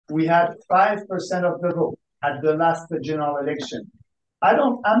we had 5% of the vote at the last general election.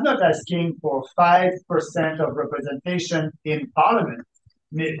 I'm not asking for 5% of representation in parliament,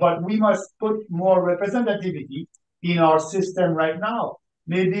 but we must put more representativity in our system right now.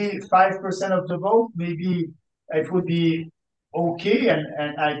 Maybe 5% of the vote, maybe it would be okay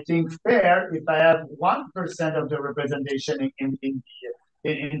and I think fair if I have 1% of the representation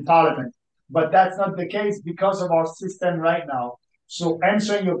in parliament. But that's not the case because of our system right now. So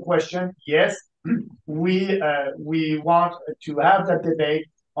answering your question, yes, we want to have that debate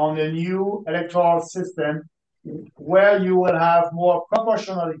on a new electoral system where you will have more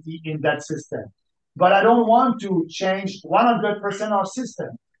proportionality in that system. But I don't want to change 100% our system.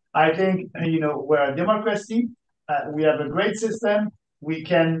 I think we're a democracy. We have a great system. We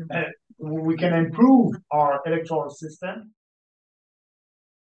can improve our electoral system.